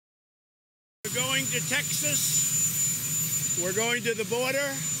going to Texas. We're going to the border.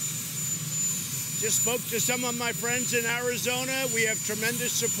 Just spoke to some of my friends in Arizona. We have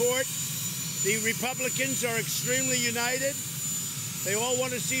tremendous support. The Republicans are extremely united. They all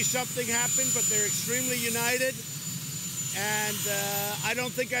want to see something happen, but they're extremely united. And I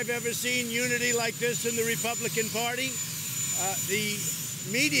don't think I've ever seen unity like this in the Republican Party. The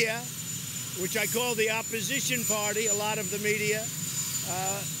media, which I call the opposition party, a lot of the media,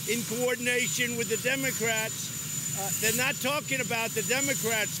 in coordination with the Democrats, they're not talking about the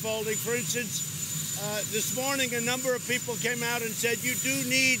Democrats folding. For instance, this morning, a number of people came out and said, you do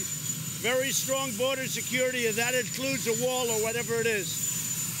need very strong border security, and that includes a wall or whatever it is.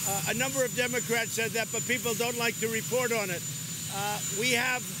 A number of Democrats said that, but people don't like to report on it. We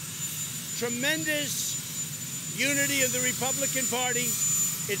have tremendous unity in the Republican Party.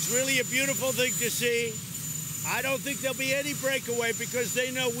 It's really a beautiful thing to see. I don't think there'll be any breakaway because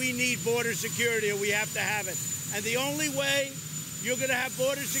they know we need border security and we have to have it. And the only way you're going to have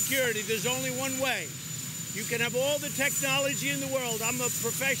border security, there's only one way. You can have all the technology in the world. I'm a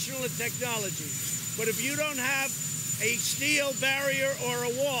professional in technology. But if you don't have a steel barrier or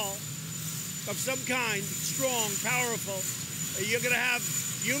a wall of some kind, strong, powerful, you're going to have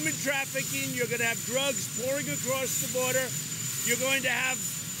human trafficking, you're going to have drugs pouring across the border, you're going to have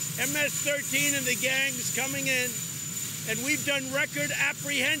MS-13 and the gangs coming in, and we've done record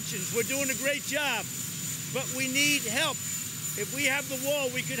apprehensions. We're doing a great job, but we need help. If we have the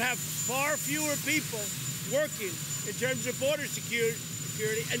wall, we could have far fewer people working in terms of border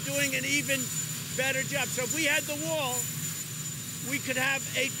security and doing an even better job. So if we had the wall, we could have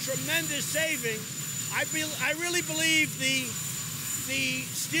a tremendous saving. I really believe the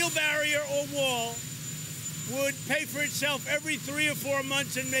steel barrier or wall would pay for itself every 3 or 4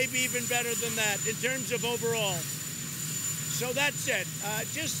 months and maybe even better than that in terms of overall. So that's it.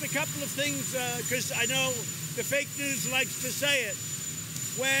 Just a couple of things, because I know the fake news likes to say it.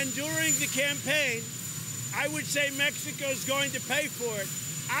 When during the campaign, I would say Mexico's going to pay for it.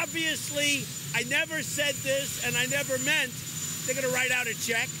 Obviously, I never said this, and I never meant they're going to write out a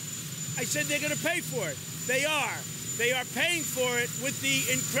check. I said they're going to pay for it. They are. They are paying for it with the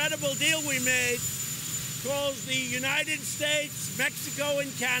incredible deal we made called the United States, Mexico,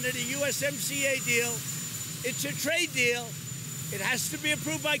 and Canada USMCA deal. It's a trade deal. It has to be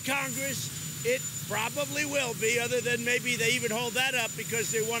approved by Congress. It probably will be, other than maybe they even hold that up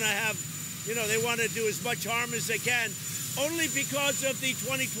because they want to have, they want to do as much harm as they can, only because of the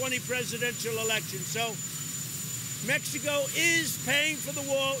 2020 presidential election. So Mexico is paying for the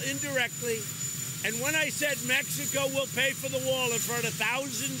wall indirectly. And when I said Mexico will pay for the wall in front of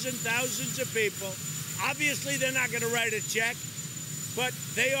thousands and thousands of people, obviously they're not going to write a check, but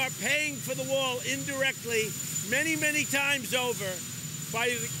they are paying for the wall indirectly many, many times over by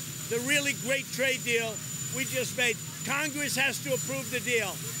the really great trade deal we just made. Congress has to approve the deal.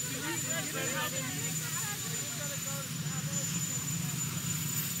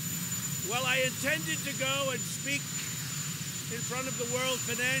 Well, I intended to go and speak in front of the world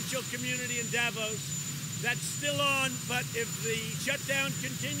financial community in Davos. That's still on, but if the shutdown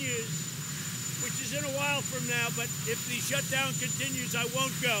continues, which is in a while from now, but if the shutdown continues, I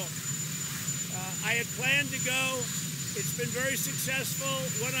won't go. I had planned to go. It's been very successful.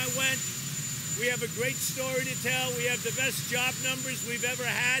 When I went, we have a great story to tell. We have the best job numbers we've ever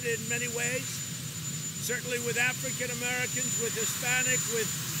had in many ways, certainly with African Americans, with Hispanic, with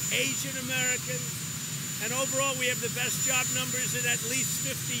Asian Americans. And overall, we have the best job numbers in at least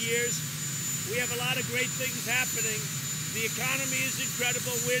 50 years. We have a lot of great things happening. The economy is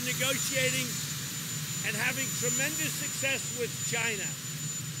incredible. We're negotiating and having tremendous success with China.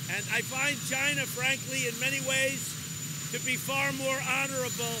 And I find China, frankly, in many ways, to be far more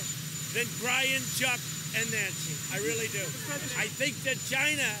honorable than Brian, Chuck, and Nancy. I really do. I think that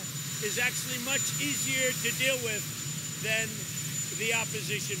China is actually much easier to deal with than the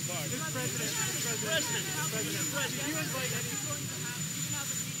opposition party. Mr. President, did you invite any? Even how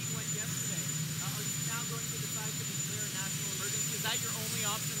the meeting went yesterday, are you now going to decide to declare a national emergency? Is that your only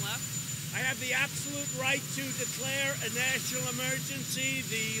option left? I have the absolute right to declare a national emergency.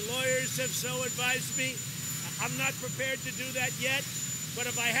 The lawyers have so advised me. I'm not prepared to do that yet, but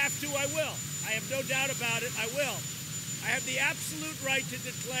if I have to, I will. I have no doubt about it, I will. I have the absolute right to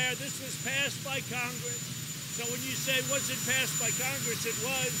declare. This was passed by Congress. So when you say, was it passed by Congress? It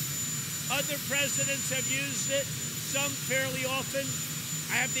was. Other presidents have used it, some fairly often.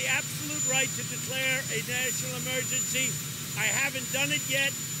 I have the absolute right to declare a national emergency. I haven't done it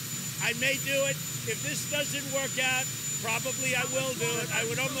yet. I may do it. If this doesn't work out, probably I will do it. I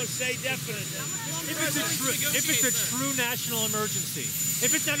would almost say definitely. If it's a true national emergency,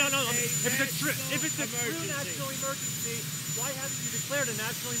 If it's if it's a true emergency. national emergency, why haven't you declared a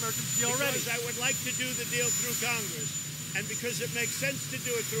national emergency already? Because I would like to do the deal through Congress, and because it makes sense to do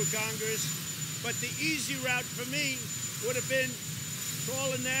it through Congress. But the easy route for me would have been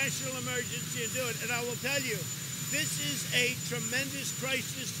call a national emergency and do it. And I will tell you, this is a tremendous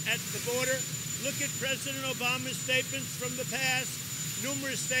crisis at the border. Look at President Obama's statements from the past,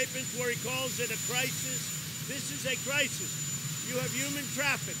 numerous statements where he calls it a crisis. This is a crisis. You have human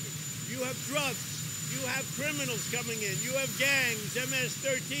trafficking. You have drugs. You have criminals coming in. You have gangs,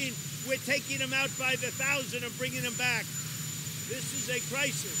 MS-13. We're taking them out by the thousand and bringing them back. This is a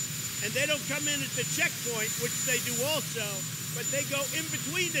crisis. And they don't come in at the checkpoint, which they do also, but they go in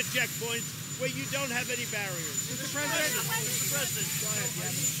between the checkpoints where you don't have any barriers. Mr. President, Go ahead, Are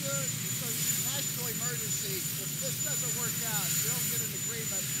you sure, so national emergency, if this doesn't work out, you don't get an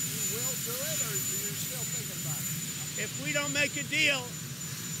agreement, you will do it, or you're still thinking about it? If we don't make a deal,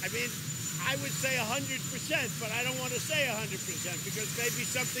 I mean, I would say 100%, but I don't want to say 100% because maybe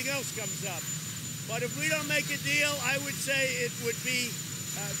something else comes up. But if we don't make a deal, I would say it would be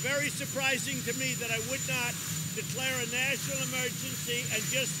very surprising to me that I would not declare a national emergency and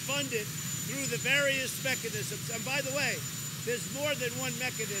just fund it through the various mechanisms. And by the way, there's more than one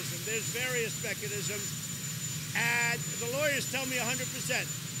mechanism. There's various mechanisms. And the lawyers tell me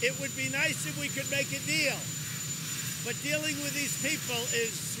 100%. It would be nice if we could make a deal. But dealing with these people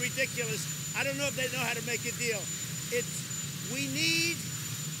is ridiculous. I don't know if they know how to make a deal. We need,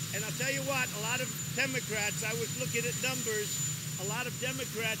 and I'll tell you what, a lot of Democrats, I was looking at numbers, a lot of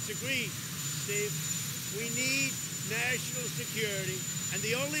Democrats agree, Steve, we need national security. And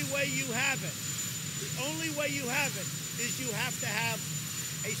the only way you have it, is you have to have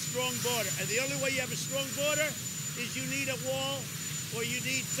a strong border. And the only way you have a strong border is you need a wall or you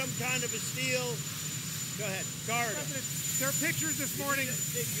need some kind of a steel, go ahead, corridor. there are pictures this morning.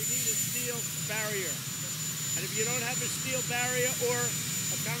 You need a steel barrier. And if you don't have a steel barrier or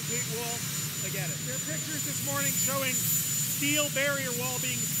a concrete wall, forget it. There are pictures this morning showing steel barrier wall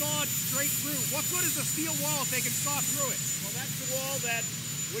being sawed straight through. What good is a steel wall if they can saw through it? Well, that's the wall that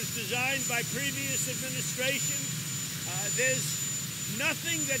was designed by previous administration. There's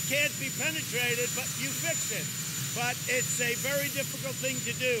nothing that can't be penetrated, but you fix it. But it's a very difficult thing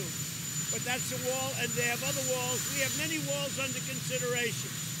to do. But that's a wall, and they have other walls. We have many walls under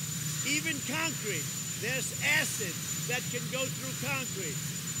consideration. Even concrete. There's acid that can go through concrete.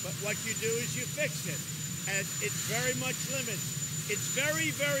 But what you do is you fix it. And it very much limits. It's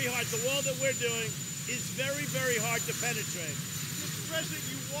very, very hard. The wall that we're doing is very, very hard to penetrate. Mr. President,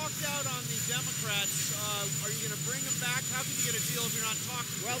 you walked out on the Democrats. Are you going to bring them back? How can you get a deal if you're not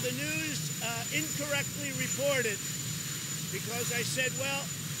talking? Well, the news incorrectly reported because I said, well,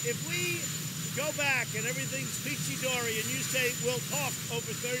 if we go back and everything's peachy-dory and you say we'll talk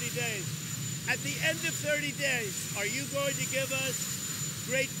over 30 days, at the end of 30 days, are you going to give us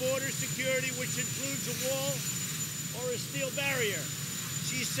great border security, which includes a wall or a steel barrier?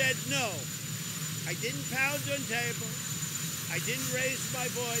 She said no. I didn't pound on tables. I didn't raise my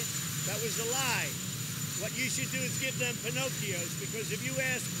voice. That was a lie. What you should do is give them Pinocchios, because if you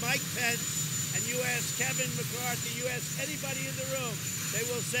ask Mike Pence and you ask Kevin McCarthy, you ask anybody in the room, they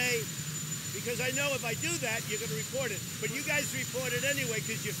will say, because I know if I do that, you're going to report it. But you guys report it anyway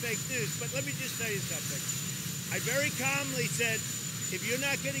because you're fake news. But let me just tell you something. I very calmly said, if you're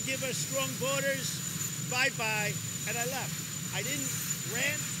not going to give us strong borders, bye-bye, and I left. I didn't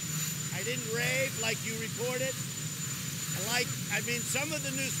rant. I didn't rave like you reported. Some of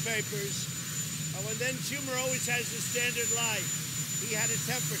the newspapers, and then Schumer always has the standard lie. He had a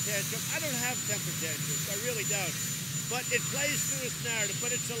temper tantrum. I don't have temper tantrums. I really don't. But it plays through his narrative,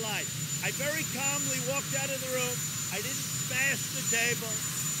 but it's a lie. I very calmly walked out of the room. I didn't smash the table.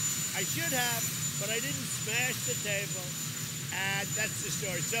 I should have, but I didn't smash the table. And that's the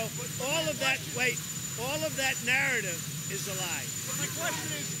story. So all of that narrative is a lie. But my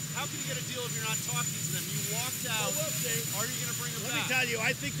question is, how can you get a deal if you're not talking to them? You walked out. Well, we'll see. Are you going to bring them Let me back? tell you,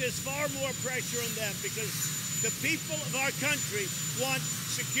 I think there's far more pressure on them because the people of our country want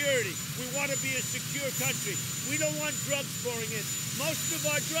security. We want to be a secure country. We don't want drugs pouring in. Most of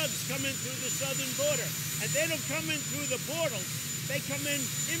our drugs come in through the southern border, and they don't come in through the portals. They come in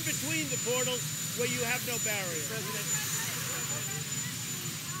between the portals where you have no barrier. President.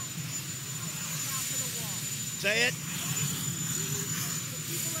 Say it.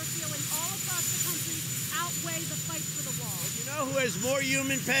 People are feeling all across the country outweigh the fight for the wall. You know who has more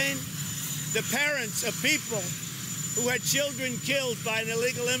human pain? The parents of people who had children killed by an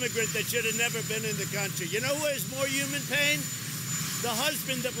illegal immigrant that should have never been in the country. You know who has more human pain? The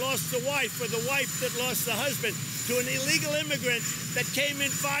husband that lost the wife or the wife that lost the husband. to an illegal immigrant that came in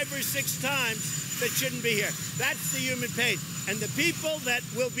 5 or 6 times that shouldn't be here. That's the human pain. And the people that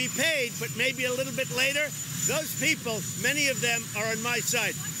will be paid, but maybe a little bit later, those people, many of them are on my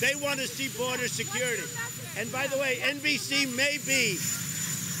side. They want to see border security. And by the way, NBC may be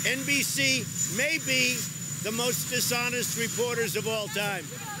the most dishonest reporters of all time.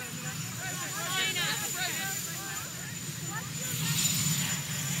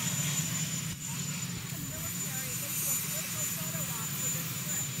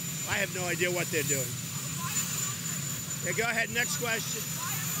 I have no idea what they're doing. Yeah, go ahead. Next question.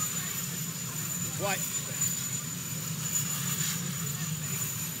 What?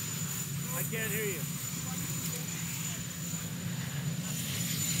 I can't hear you.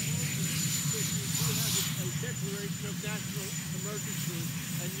 Declaration of national emergency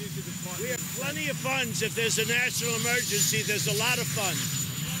and use the department. We have plenty of funds. If there's a national emergency, there's a lot of funds.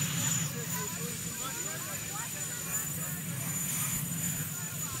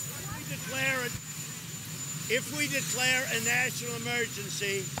 If we declare a national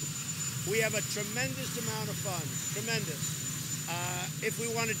emergency, we have a tremendous amount of funds. Tremendous. If we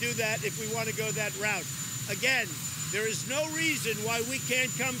want to do that, if we want to go that route. Again, there is no reason why we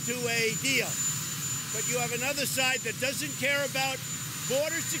can't come to a deal. But you have another side that doesn't care about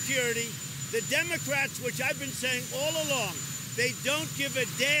border security. The Democrats, which I've been saying all along, they don't give a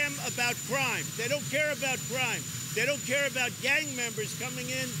damn about crime. They don't care about crime. They don't care about gang members coming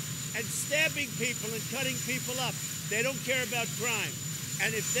in and stabbing people and cutting people up. They don't care about crime.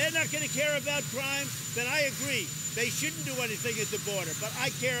 And if they're not going to care about crime, then I agree. They shouldn't do anything at the border. But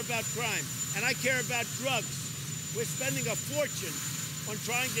I care about crime, and I care about drugs. We're spending a fortune on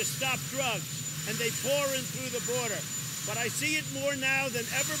trying to stop drugs, and they pour in through the border. But I see it more now than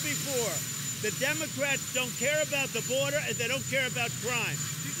ever before. The Democrats don't care about the border, and they don't care about crime.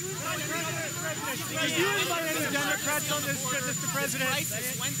 Did you invite any Democrats on this, Mr. President?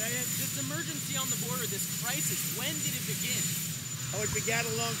 This emergency on the border, this crisis, when did it begin? Oh, it began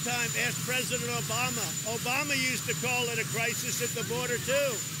a long time. Ask President Obama. Obama used to call it a crisis at the border,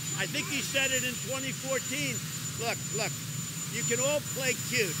 too. I think he said it in 2014. Look, you can all play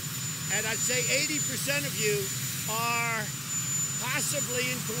cute. And I'd say 80% of you are possibly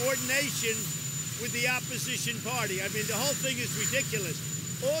in coordination with the opposition party. I mean, the whole thing is ridiculous.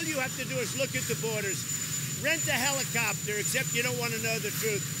 All you have to do is look at the borders, rent a helicopter, except you don't want to know the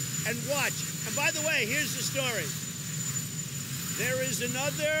truth, and watch. And by the way, here's the story. There is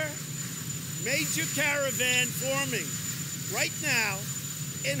another major caravan forming right now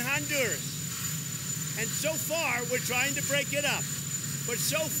in Honduras. And so far, we're trying to break it up. But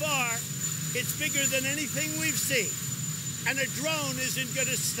so far, it's bigger than anything we've seen. And a drone isn't going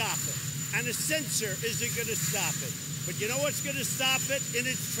to stop it. And a sensor isn't going to stop it. But you know what's going to stop it in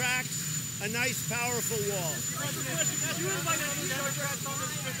its tracks? A nice, powerful wall. Mr. President, you invite any Democrats on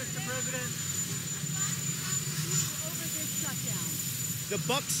this, Mr. President? Over this shutdown. The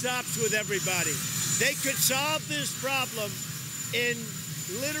buck stops with everybody. They could solve this problem in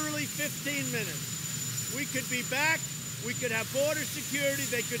literally 15 minutes. We could be back. We could have border security.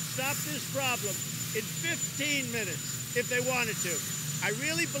 They could stop this problem in 15 minutes if they wanted to. I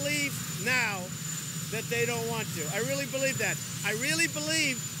really believe now that they don't want to. I really believe that. I really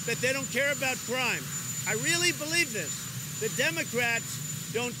believe that they don't care about crime. I really believe this. The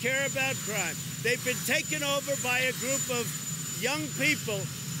Democrats don't care about crime. They've been taken over by a group of young people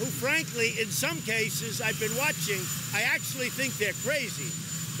who, frankly, in some cases, I've been watching, I actually think they're crazy.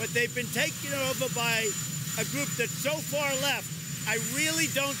 But they've been taken over by a group that's so far left, I really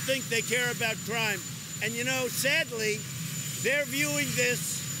don't think they care about crime. And, you know, sadly, they're viewing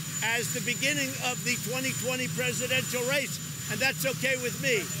this as the beginning of the 2020 presidential race, and that's okay with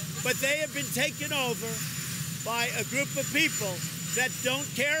me. But they have been taken over by a group of people that don't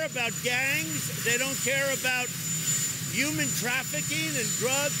care about gangs, they don't care about human trafficking and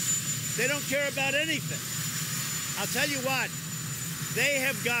drugs, they don't care about anything. I'll tell you what, they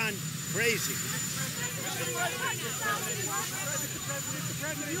have gone crazy. Is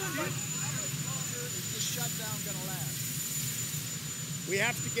this shutdown going to last? We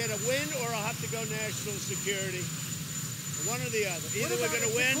have to get a win, or I'll have to go national security. One or the other. Either we're going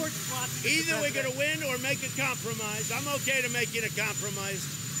to win, or make a compromise. I'm okay to making a compromise.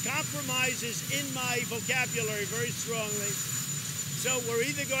 Compromise is in my vocabulary very strongly. So we're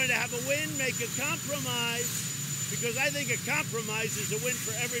either going to have a win, make a compromise, because I think a compromise is a win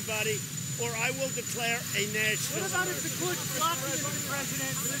for everybody, or I will declare a national What about if the courts block you, Mr.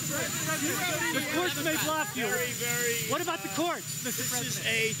 President? The courts may block you. What about the courts, Mr. President? This is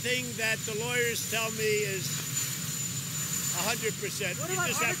a thing that the lawyers tell me is 100%. You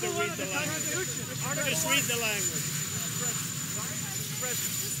just have to read the language. Just read the language.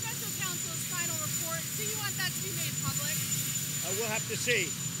 The special counsel's final report, do you want that to be made public? We'll have to see.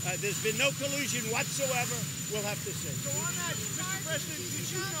 There's been no collusion whatsoever. We'll have to see. So on that, Mr. President, did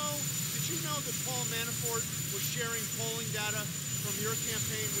you know that Paul Manafort was sharing polling data from your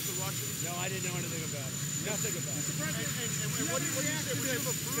campaign with the Russians? No, I didn't know anything about it. Nothing about it. And what do you say? Would you have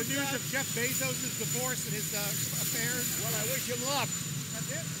approved The news that? of Jeff Bezos' divorce and his affairs. Well, I wish him luck. That's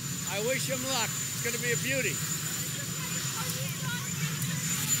it. I wish him luck. It's going to be a beauty.